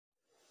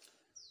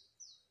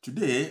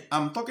Today,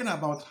 I'm talking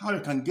about how you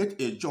can get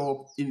a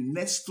job in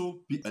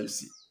Nestle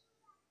PLC.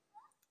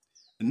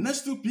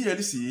 Nestle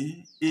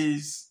PLC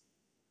is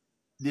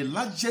the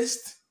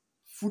largest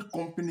food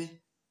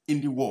company in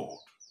the world.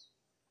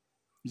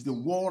 It's the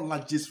world's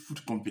largest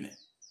food company.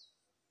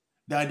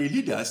 They are the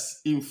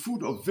leaders in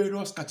food of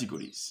various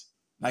categories,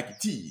 like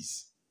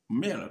teas,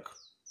 milk,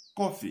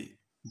 coffee,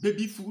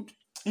 baby food,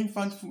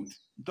 infant food,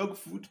 dog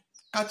food,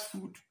 cat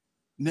food,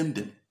 name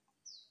them.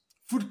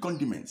 Food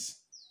condiments.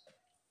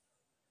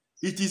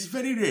 It is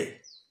very rare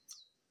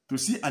to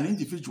see an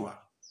individual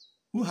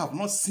who have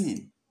not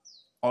seen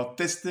or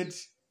tested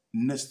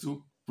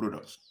Nestle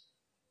products.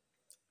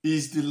 It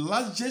is the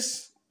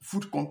largest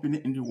food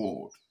company in the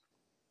world,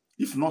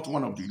 if not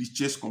one of the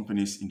richest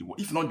companies in the world,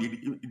 if not the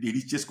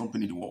richest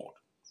company in the world.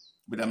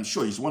 But I'm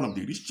sure it's one of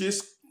the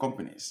richest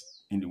companies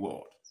in the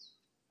world.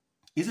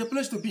 It's a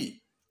place to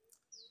be.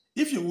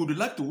 If you would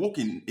like to work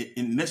in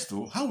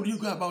Nestle, how would you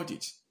go about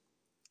it?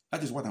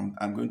 That is what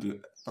I'm going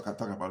to talk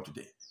about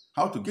today.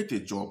 How to get a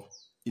job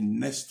in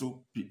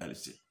Nestle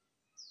PLC.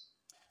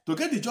 To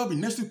get a job in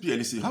Nestle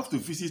PLC, you have to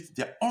visit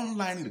their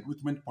online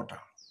recruitment portal.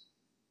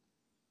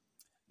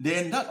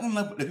 Then that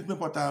online recruitment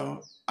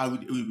portal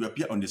will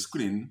appear on the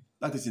screen.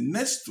 That is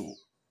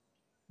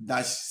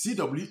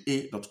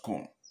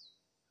Nestle-cwa.com.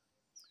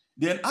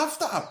 Then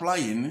after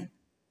applying,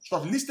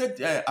 shortlisted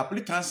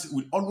applicants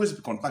will always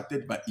be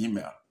contacted by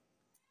email.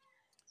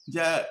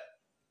 Their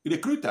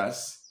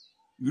recruiters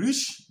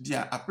reach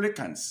their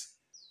applicants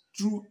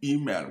through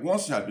email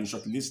once you have been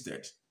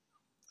shortlisted.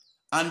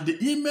 And the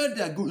email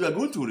you are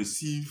going to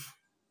receive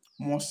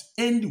must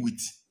end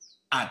with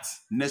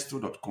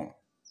 @nestle.com.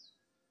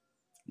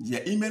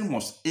 Their email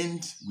must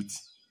end with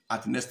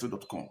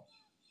 @nestle.com.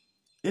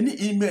 Any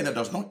email that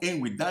does not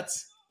end with that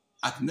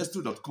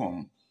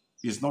 @nestle.com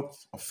is not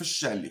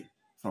officially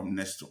from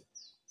Nestle.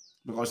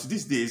 Because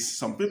these days,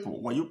 some people,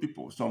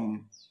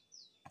 some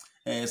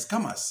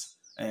scammers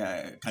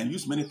can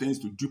use many things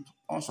to dupe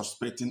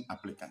unsuspecting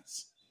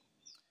applicants.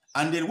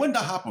 And then when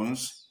that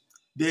happens,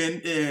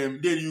 then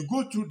you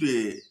go through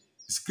the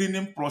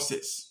screening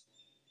process.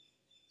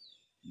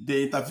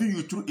 They interview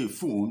you through a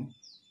phone.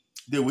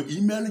 They will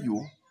email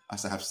you,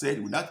 as I have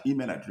said, with that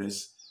email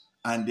address,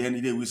 and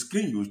then they will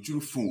screen you through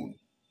phone.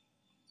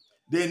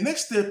 The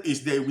next step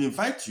is they will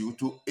invite you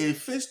to a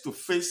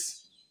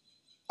face-to-face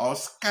or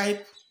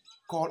Skype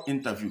call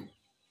interview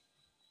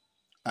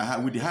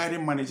with the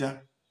hiring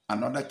manager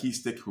and other key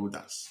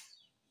stakeholders.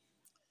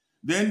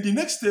 Then the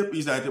next step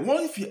is that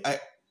once you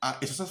are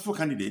a successful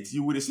candidate,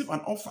 you will receive an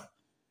offer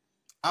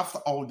after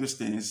all these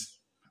things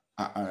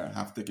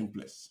have taken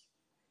place.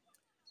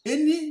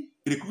 Any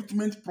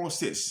recruitment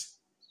process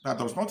that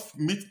does not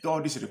meet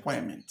all these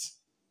requirements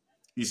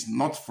is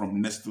not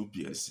from Nestle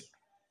PLC.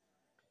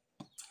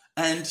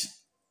 And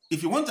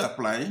if you want to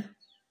apply,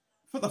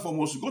 first and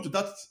foremost, you go to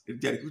the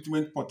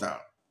recruitment portal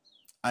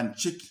and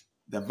check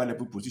the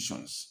available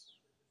positions,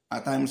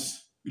 at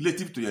times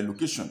relative to your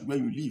location, where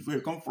you live, where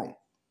you come from.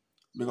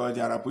 Because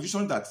there are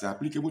positions that are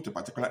applicable to a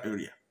particular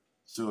area.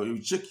 So you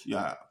check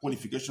your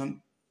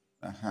qualification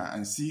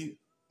and see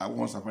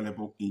what's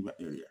available in your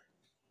area.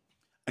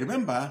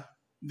 Remember,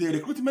 the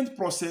recruitment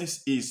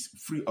process is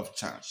free of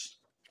charge.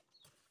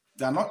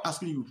 They are not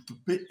asking you to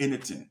pay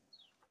anything.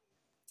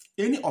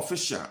 Any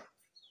official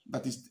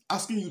that is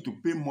asking you to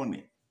pay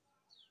money,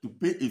 to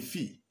pay a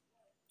fee,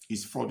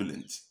 is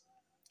fraudulent.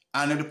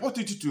 And I report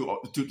it to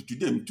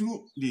them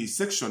through the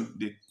section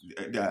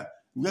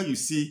where you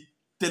see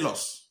 "Tell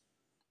us."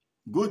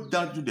 Go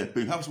down to the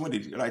page, have someone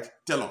they write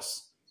 "Tell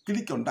us."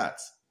 Click on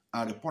that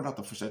and report that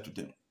official to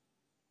them.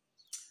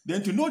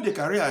 Then to know the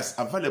careers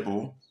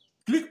available,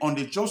 click on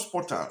the jobs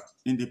portal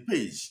in the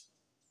page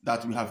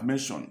that we have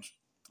mentioned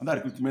on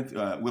that recruitment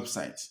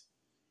website.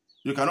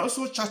 You can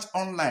also chat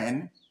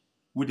online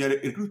with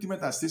the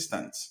recruitment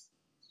assistant.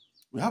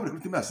 We have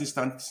recruitment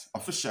assistants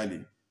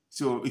officially.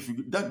 So if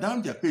you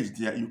down their page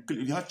there, you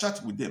have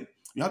chat with them.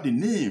 You have the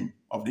name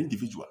of the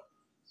individual.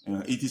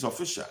 It is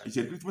official. It's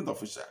a recruitment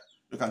official.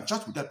 You can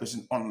chat with that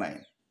person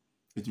online.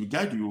 It will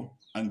guide you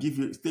and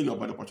tell you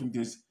about the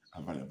opportunities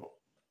available.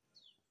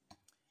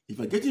 If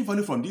you're getting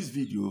value from this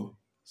video,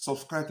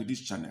 subscribe to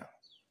this channel.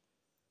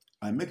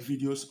 I make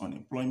videos on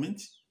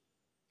employment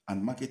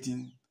and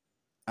marketing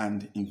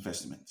and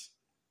investment.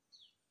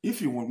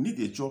 If you will need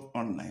a job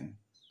online,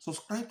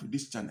 subscribe to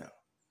this channel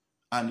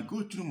and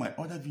go through my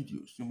other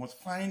videos. You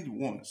must find the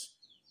ones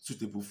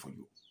suitable for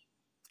you.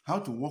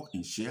 How to work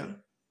in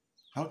Shell,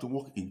 how to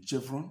work in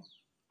Chevron,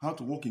 how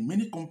to work in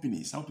many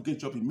companies, how to get a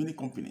job in many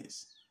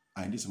companies.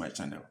 And this is my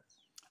channel.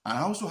 And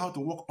also how to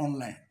work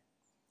online.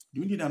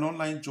 Do you need an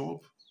online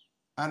job?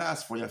 Either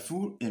as for your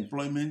full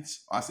employment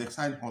or as a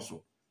side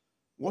hustle.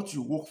 What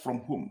you work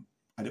from home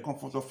at the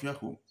comfort of your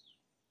home.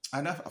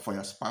 Either for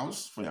your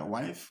spouse, for your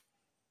wife,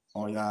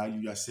 or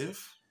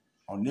yourself,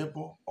 or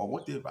neighbor, or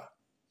whatever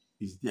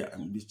is there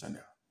on this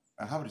channel.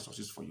 I have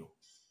resources for you.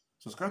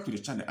 Subscribe to the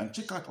channel and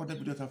check out other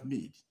videos I've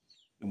made.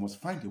 You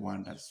must find the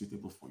one that's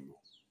suitable for you.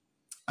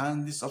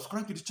 And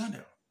subscribe to the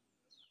channel.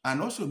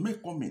 And also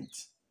make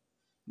comments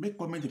Make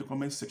comment in the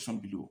comment section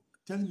below.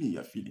 Tell me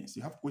your feelings. If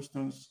you have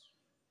questions,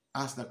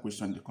 ask that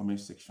question in the comment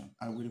section.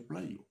 I will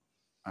reply you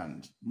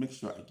and make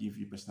sure I give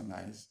you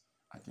personalized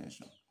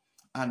attention.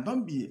 And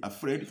don't be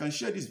afraid. You can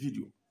share this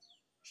video.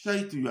 Share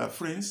it to your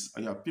friends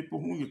or your people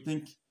who you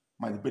think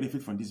might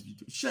benefit from this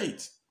video. Share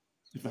it.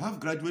 If you have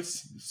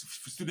graduates,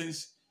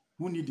 students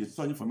who need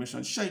such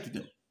information, share it to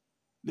them.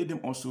 Let them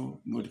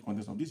also know the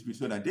content of this video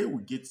so that they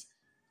will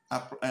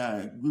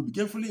will be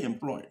gainfully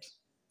employed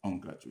on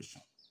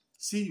graduation.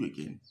 See you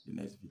again in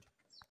the next video.